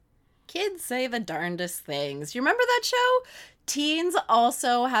Kids say the darndest things. You remember that show? Teens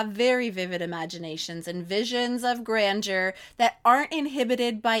also have very vivid imaginations and visions of grandeur that aren't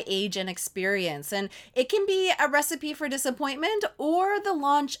inhibited by age and experience. And it can be a recipe for disappointment or the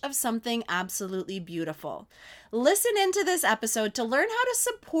launch of something absolutely beautiful. Listen into this episode to learn how to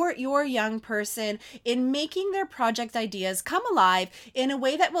support your young person in making their project ideas come alive in a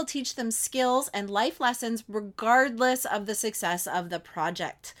way that will teach them skills and life lessons regardless of the success of the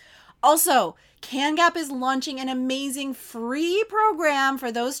project. Also, CanGap is launching an amazing free program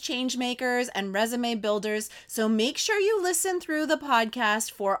for those change makers and resume builders, so make sure you listen through the podcast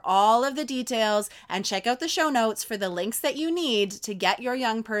for all of the details and check out the show notes for the links that you need to get your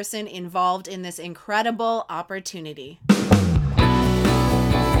young person involved in this incredible opportunity.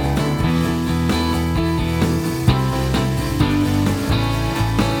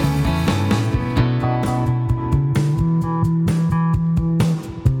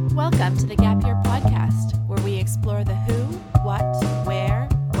 Welcome to the Gap Year Podcast, where we explore the who, what, where,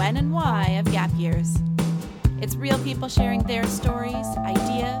 when, and why of gap years. It's real people sharing their stories,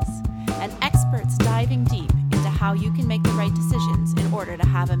 ideas, and experts diving deep into how you can make the right decisions in order to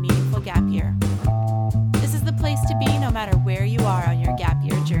have a meaningful gap year. This is the place to be no matter where you are on your gap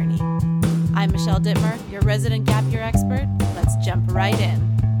year journey. I'm Michelle Dittmer, your resident gap year expert. Let's jump right in.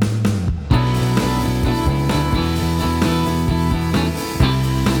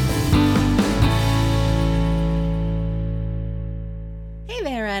 Hey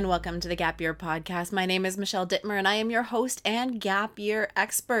there, and welcome to the Gap Year Podcast. My name is Michelle Dittmer, and I am your host and Gap Year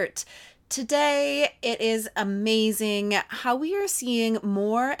expert. Today, it is amazing how we are seeing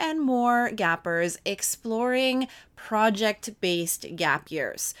more and more gappers exploring project-based gap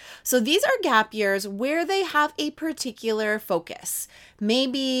years. So these are gap years where they have a particular focus.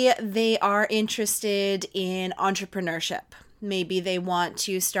 Maybe they are interested in entrepreneurship. Maybe they want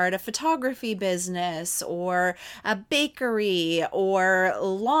to start a photography business or a bakery or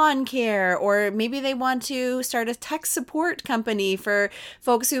lawn care, or maybe they want to start a tech support company for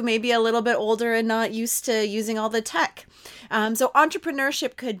folks who may be a little bit older and not used to using all the tech. So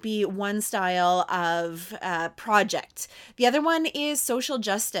entrepreneurship could be one style of project. The other one is social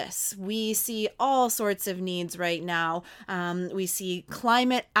justice. We see all sorts of needs right now. We see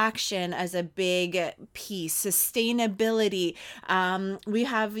climate action as a big piece, sustainability. We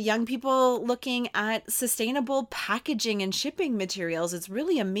have young people looking at sustainable packaging and shipping materials. It's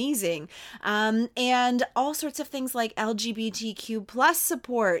really amazing. And all sorts of things like LGBTQ plus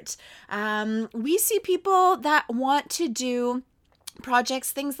support. We see people that want to do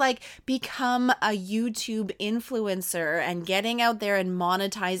projects, things like become a YouTube influencer and getting out there and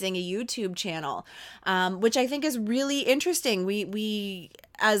monetizing a YouTube channel, which I think is really interesting. We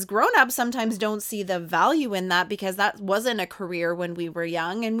as grown-ups sometimes don't see the value in that because that wasn't a career when we were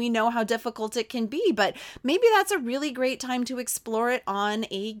young, and we know how difficult it can be, but maybe that's a really great time to explore it on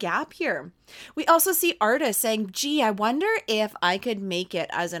a gap year. We also see artists saying, gee, I wonder if I could make it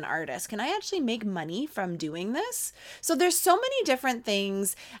as an artist. Can I actually make money from doing this? So there's so many different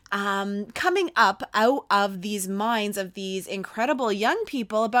things coming up out of these minds of these incredible young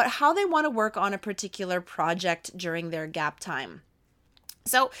people about how they want to work on a particular project during their gap time.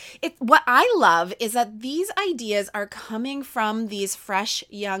 So what I love is that these ideas are coming from these fresh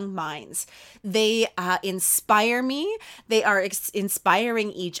young minds. They inspire me. They are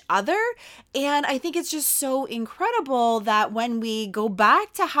inspiring each other. And I think it's just so incredible that when we go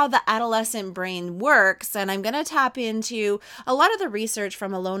back to how the adolescent brain works, and I'm going to tap into a lot of the research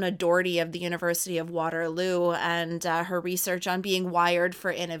from Alona Doherty of the University of Waterloo and her research on being wired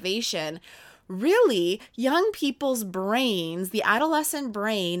for innovation. Really, young people's brains, the adolescent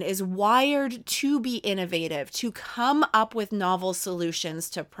brain, is wired to be innovative, to come up with novel solutions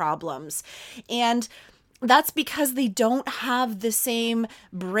to problems. And that's because they don't have the same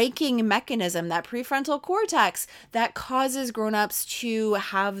braking mechanism, that prefrontal cortex that causes grown-ups to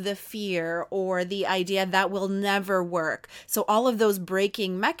have the fear or the idea that will never work. So all of those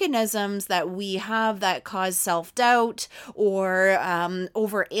braking mechanisms that we have that cause self-doubt or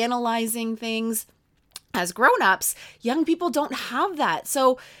over-analyzing things, as grown-ups, young people don't have that.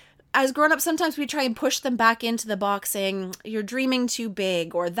 So as grown-ups, sometimes we try and push them back into the box saying, you're dreaming too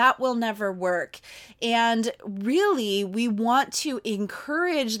big, or that will never work. And really, we want to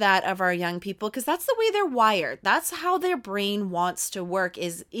encourage that of our young people because that's the way they're wired. That's how their brain wants to work,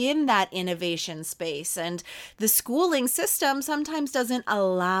 is in that innovation space. And the schooling system sometimes doesn't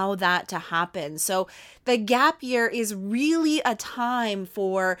allow that to happen. So the gap year is really a time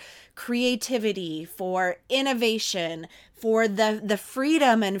for creativity, for innovation, for the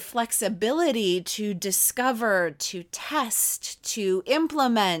freedom and flexibility to discover, to test, to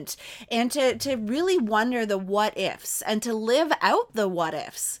implement, and to really wonder the what ifs and to live out the what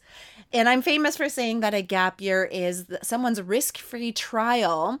ifs. And I'm famous for saying that a gap year is someone's risk-free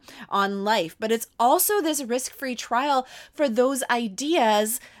trial on life, but it's also this risk-free trial for those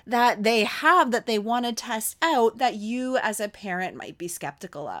ideas that they have that they want to test out that you as a parent might be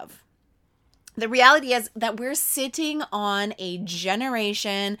skeptical of. The reality is that we're sitting on a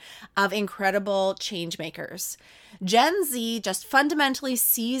generation of incredible change makers. Gen Z just fundamentally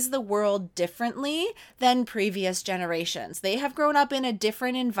sees the world differently than previous generations. They have grown up in a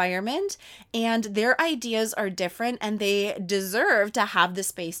different environment and their ideas are different and they deserve to have the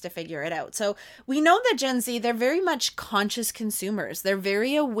space to figure it out. So we know that Gen Z, they're very much conscious consumers. They're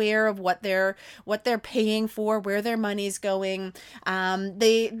very aware of what they're paying for, where their money's going.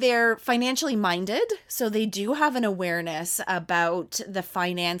 They're financially minded, so they do have an awareness about the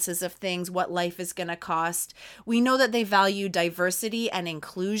finances of things, what life is going to cost. We know that they value diversity and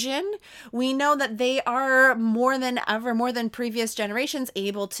inclusion. We know that they are more than ever, more than previous generations,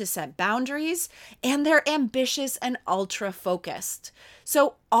 able to set boundaries, and they're ambitious and ultra focused.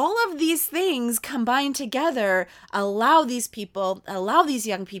 So all of these things combined together allow these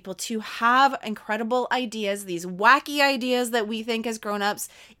young people to have incredible ideas, these wacky ideas that we think as grown-ups,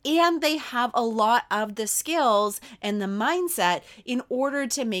 and they have a lot of the skills and the mindset in order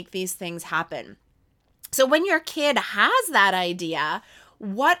to make these things happen. So when your kid has that idea,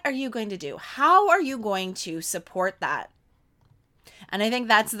 what are you going to do? How are you going to support that? And I think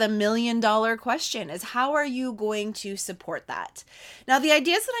that's the $1 million question, is how are you going to support that? Now, the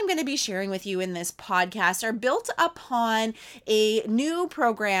ideas that I'm going to be sharing with you in this podcast are built upon a new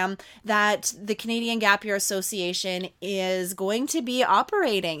program that the Canadian Gap Year Association is going to be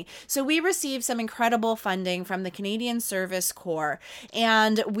operating. So we received some incredible funding from the Canadian Service Corps,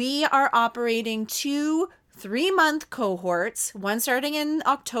 and we are operating 2 3-month cohorts, one starting in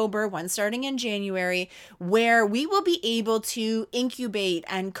October, one starting in January, where we will be able to incubate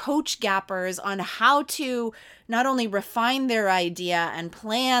and coach gappers on how to not only refine their idea and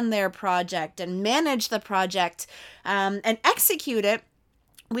plan their project and manage the project and execute it.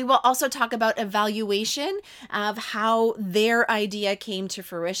 We will also talk about evaluation of how their idea came to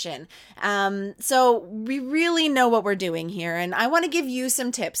fruition. So we really know what we're doing here, and I want to give you some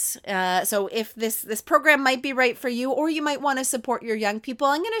tips. So if this program might be right for you, or you might want to support your young people,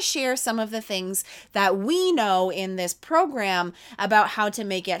 I'm going to share some of the things that we know in this program about how to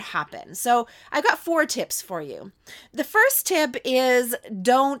make it happen. So I've got 4 tips for you. The first tip is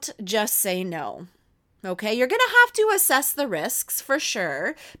don't just say no. Okay, you're going to have to assess the risks for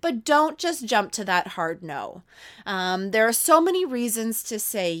sure, but don't just jump to that hard no. There are so many reasons to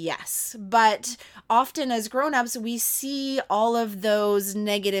say yes, but often as grown-ups, we see all of those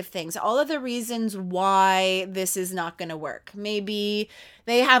negative things, all of the reasons why this is not going to work. Maybe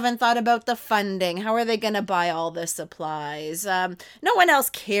they haven't thought about the funding. How are they going to buy all the supplies? No one else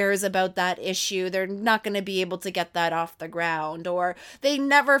cares about that issue. They're not going to be able to get that off the ground. Or they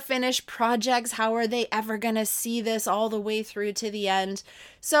never finish projects. How are they ever going to see this all the way through to the end?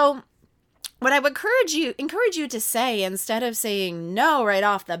 So what I would encourage you to say, instead of saying no right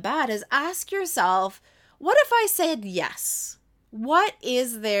off the bat, is ask yourself, what if I said yes? What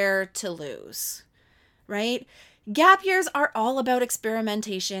is there to lose? Right? Gap years are all about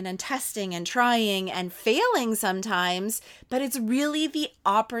experimentation and testing and trying and failing sometimes, but it's really the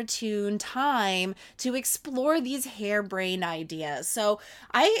opportune time to explore these harebrained ideas. So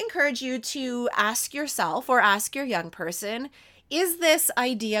I encourage you to ask yourself or ask your young person, is this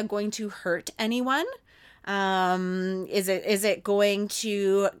idea going to hurt anyone? Is it going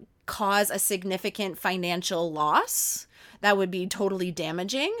to cause a significant financial loss that would be totally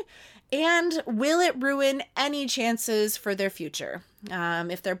damaging? And will it ruin any chances for their future?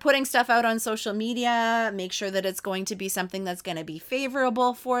 If they're putting stuff out on social media, make sure that it's going to be something that's going to be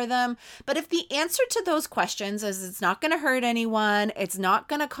favorable for them. But if the answer to those questions is it's not going to hurt anyone, it's not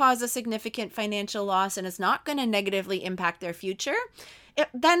going to cause a significant financial loss, and it's not going to negatively impact their future,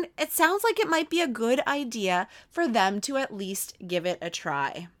 then it sounds like it might be a good idea for them to at least give it a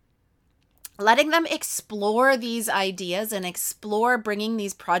try. Letting them explore these ideas and explore bringing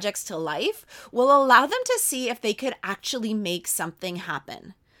these projects to life will allow them to see if they could actually make something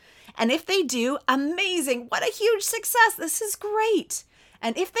happen. And if they do, amazing, what a huge success, this is great.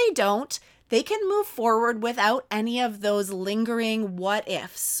 And if they don't, they can move forward without any of those lingering what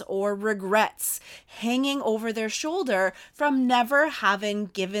ifs or regrets hanging over their shoulder from never having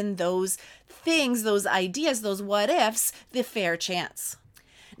given those things, those ideas, those what ifs, the fair chance.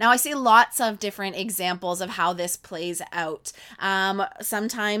 Now, I see lots of different examples of how this plays out.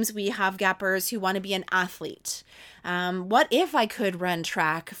 Sometimes we have gappers who want to be an athlete. What if I could run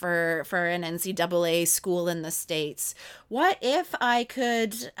track for an NCAA school in the States? What if I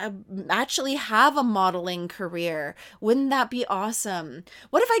could actually have a modeling career? Wouldn't that be awesome?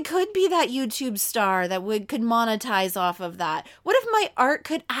 What if I could be that YouTube star that could monetize off of that? What if my art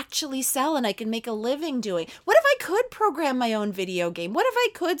could actually sell and I could make a living doing? What if I could program my own video game? What if I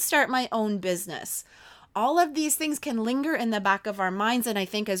could start my own business? All of these things can linger in the back of our minds, and I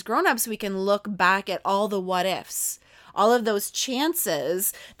think as grown-ups we can look back at all the what ifs, all of those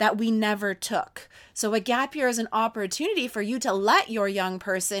chances that we never took. So a gap year is an opportunity for you to let your young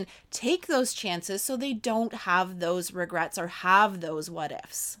person take those chances so they don't have those regrets or have those what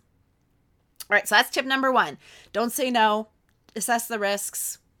ifs. All right, so that's tip number 1. Don't say no, assess the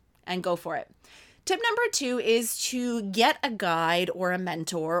risks, and go for it. Tip number 2 is to get a guide or a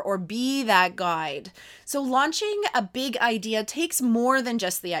mentor or be that guide. So launching a big idea takes more than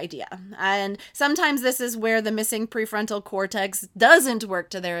just the idea. And sometimes this is where the missing prefrontal cortex doesn't work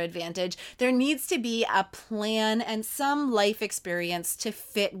to their advantage. There needs to be a plan and some life experience to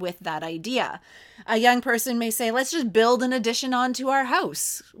fit with that idea. A young person may say, let's just build an addition onto our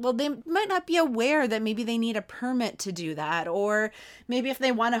house. Well, they might not be aware that maybe they need a permit to do that. Or maybe if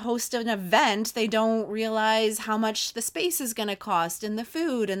they want to host an event, they don't realize how much the space is going to cost and the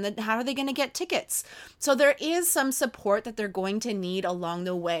food and how are they going to get tickets. So there is some support that they're going to need along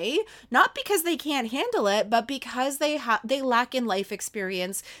the way, not because they can't handle it, but because they lack in life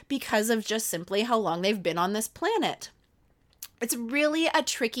experience because of just simply how long they've been on this planet. It's really a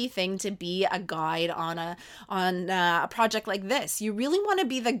tricky thing to be a guide on a project like this. You really want to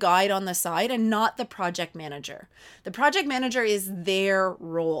be the guide on the side and not the project manager. The project manager is their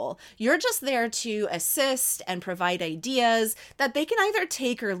role. You're just there to assist and provide ideas that they can either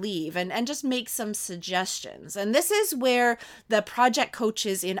take or leave and just make some suggestions. And this is where the project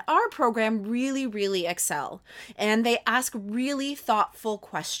coaches in our program really, really excel. And they ask really thoughtful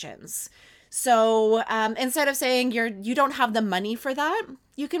questions. So instead of saying you don't have the money for that,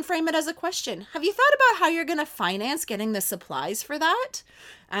 you can frame it as a question. Have you thought about how you're going to finance getting the supplies for that?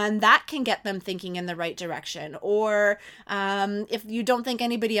 And that can get them thinking in the right direction. Or if you don't think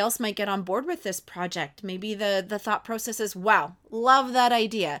anybody else might get on board with this project, maybe the thought process is, wow, love that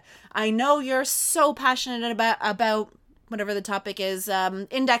idea. I know you're so passionate about whatever the topic is,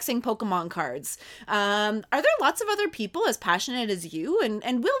 indexing Pokemon cards. Are there lots of other people as passionate as you?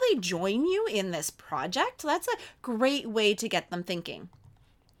 And will they join you in this project? That's a great way to get them thinking.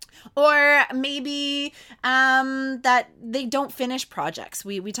 Or maybe that they don't finish projects.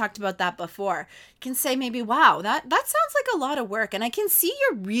 We talked about that before. You can say maybe, wow, that sounds like a lot of work. And I can see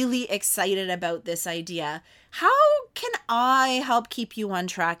you're really excited about this idea. How can I help keep you on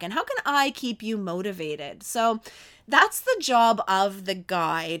track? And how can I keep you motivated? So that's the job of the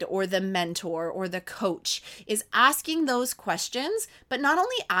guide or the mentor or the coach, is asking those questions, but not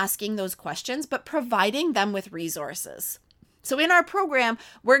only asking those questions, but providing them with resources. So in our program,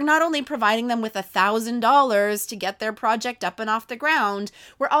 we're not only providing them with $1,000 to get their project up and off the ground,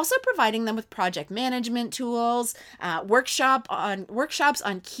 we're also providing them with project management tools, workshops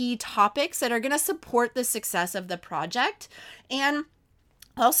on key topics that are going to support the success of the project, and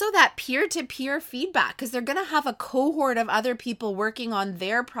also that peer-to-peer feedback, because they're going to have a cohort of other people working on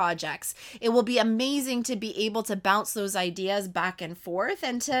their projects. It will be amazing to be able to bounce those ideas back and forth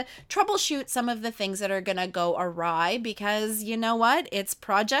and to troubleshoot some of the things that are going to go awry, because you know what? It's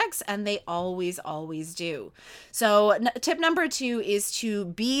projects and they always, always do. So tip number 2 is to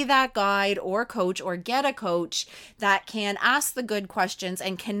be that guide or coach or get a coach that can ask the good questions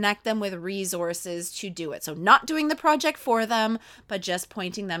and connect them with resources to do it. So not doing the project for them, but just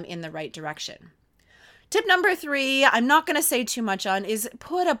pointing them in the right direction. Tip number 3, I'm not going to say too much on, is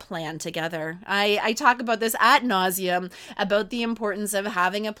put a plan together. I talk about this ad nauseum about the importance of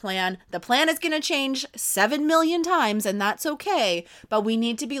having a plan. The plan is going to change 7 million times, and that's okay, but we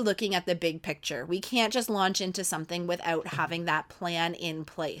need to be looking at the big picture. We can't just launch into something without having that plan in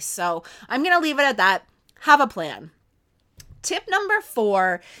place. So I'm going to leave it at that. Have a plan. Tip number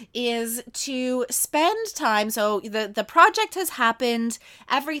 4 is to spend time. So the project has happened.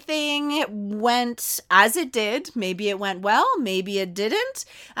 Everything went as it did. Maybe it went well, maybe it didn't.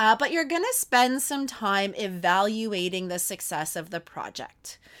 But you're going to spend some time evaluating the success of the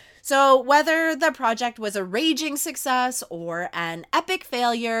project. So whether the project was a raging success or an epic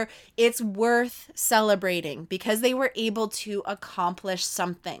failure, it's worth celebrating because they were able to accomplish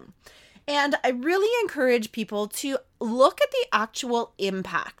something. And I really encourage people to look at the actual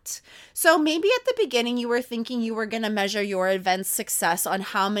impact. So maybe at the beginning you were thinking you were going to measure your event's success on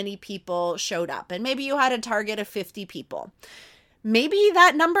how many people showed up. And maybe you had a target of 50 people. Maybe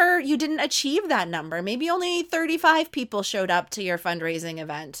that number, you didn't achieve that number. Maybe only 35 people showed up to your fundraising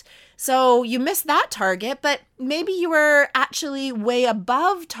event. So you missed that target, but maybe you were actually way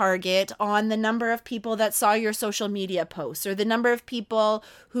above target on the number of people that saw your social media posts, or the number of people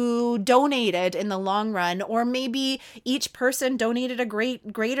who donated in the long run, or maybe each person donated a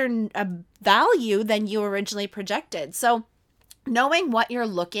greater value than you originally projected. So knowing what you're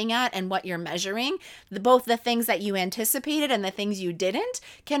looking at and what you're measuring, both the things that you anticipated and the things you didn't,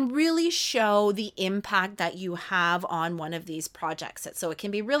 can really show the impact that you have on one of these projects. So it can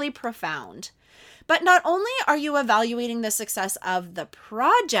be really profound. But not only are you evaluating the success of the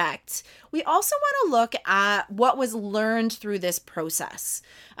project, we also want to look at what was learned through this process.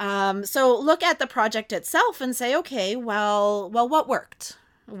 So look at the project itself and say, okay, well, what worked?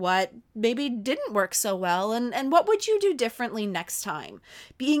 What maybe didn't work so well, and what would you do differently next time?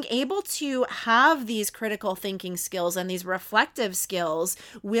 Being able to have these critical thinking skills and these reflective skills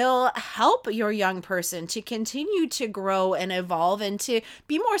will help your young person to continue to grow and evolve and to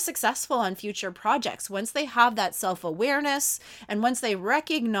be more successful on future projects. Once they have that self-awareness and once they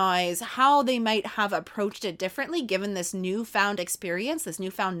recognize how they might have approached it differently, given this newfound experience, this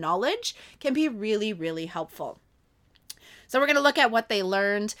newfound knowledge, can be really, really helpful. So we're going to look at what they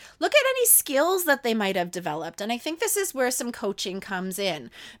learned, look at any skills that they might have developed. And I think this is where some coaching comes in,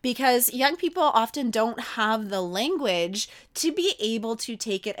 because young people often don't have the language to be able to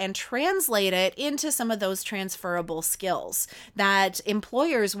take it and translate it into some of those transferable skills that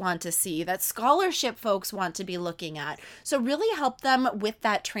employers want to see, that scholarship folks want to be looking at. So really help them with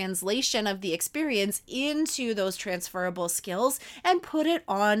that translation of the experience into those transferable skills and put it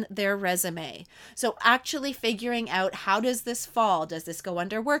on their resume. So actually figuring out, how does this fall? Does this go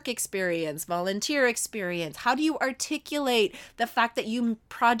under work experience, volunteer experience? How do you articulate the fact that you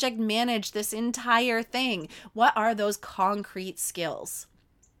project manage this entire thing? What are those concrete skills?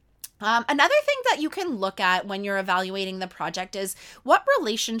 Another thing that you can look at when you're evaluating the project is what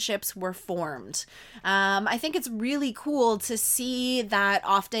relationships were formed. I think it's really cool to see that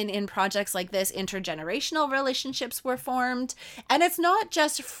often in projects like this, intergenerational relationships were formed. And it's not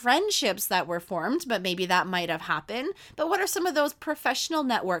just friendships that were formed, but maybe that might have happened. But what are some of those professional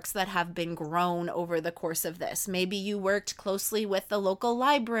networks that have been grown over the course of this? Maybe you worked closely with the local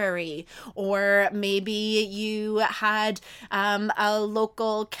library, or maybe you had a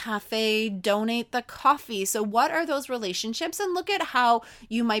local cafe donate the coffee. So what are those relationships? And look at how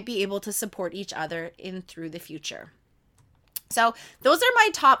you might be able to support each other in through the future. So those are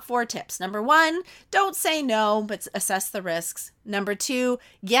my top 4 tips. Number 1, don't say no, but assess the risks. Number 2,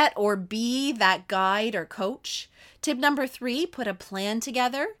 get or be that guide or coach. Tip number 3, put a plan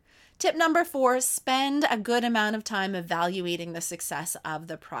together. Tip number 4, spend a good amount of time evaluating the success of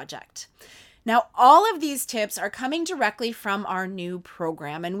the project. Now, all of these tips are coming directly from our new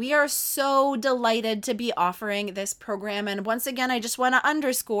program, and we are so delighted to be offering this program. And once again, I just want to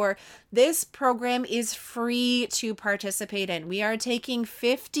underscore, this program is free to participate in. We are taking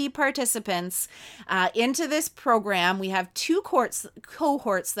 50 participants into this program. We have 2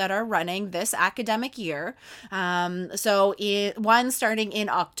 cohorts that are running this academic year. One starting in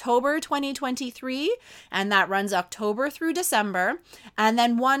October 2023, and that runs October through December, and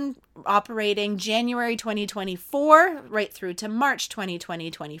then one operating January 2024 right through to March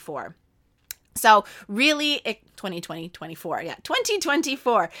 2024. So really,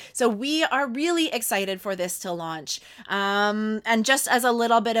 2024. So we are really excited for this to launch. And just as a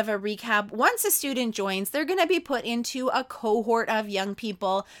little bit of a recap, once a student joins, they're going to be put into a cohort of young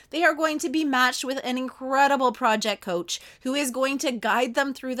people. They are going to be matched with an incredible project coach who is going to guide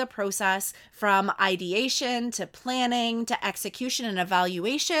them through the process from ideation to planning to execution and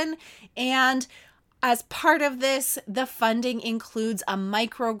evaluation. And as part of this, the funding includes a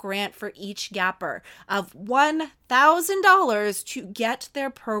micro grant for each gapper of $1,000 to get their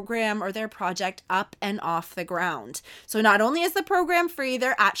program or their project up and off the ground. So not only is the program free,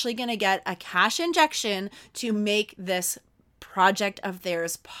 they're actually going to get a cash injection to make this project of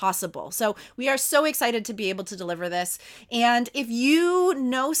theirs possible. So we are so excited to be able to deliver this. And if you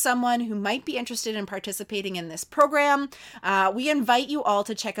know someone who might be interested in participating in this program, we invite you all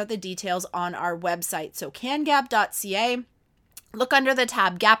to check out the details on our website. So cangap.ca. Look under the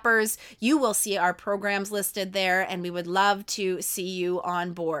tab Gappers. You will see our programs listed there, and we would love to see you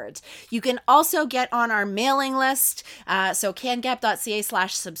on board. You can also get on our mailing list, so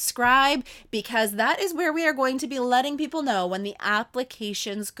cangap.ca/subscribe, because that is where we are going to be letting people know when the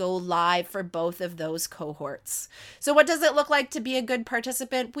applications go live for both of those cohorts. So what does it look like to be a good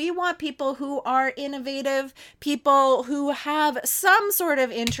participant? We want people who are innovative, people who have some sort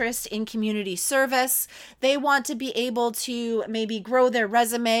of interest in community service. They want to be able to maybe grow their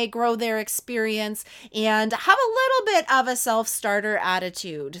resume, grow their experience, and have a little bit of a self-starter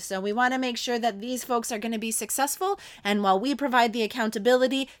attitude. So we want to make sure that these folks are going to be successful. And while we provide the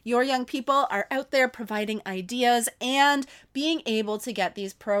accountability, your young people are out there providing ideas and being able to get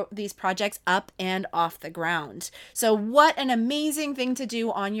these projects up and off the ground. So what an amazing thing to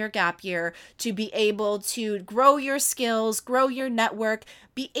do on your gap year, to be able to grow your skills, grow your network,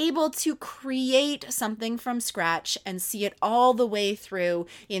 be able to create something from scratch and see it all the way through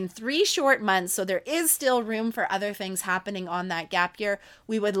in 3 short months. So there is still room for other things happening on that gap year.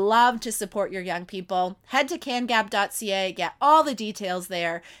 We would love to support your young people. Head to cangap.ca, get all the details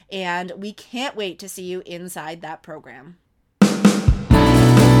there, and we can't wait to see you inside that program.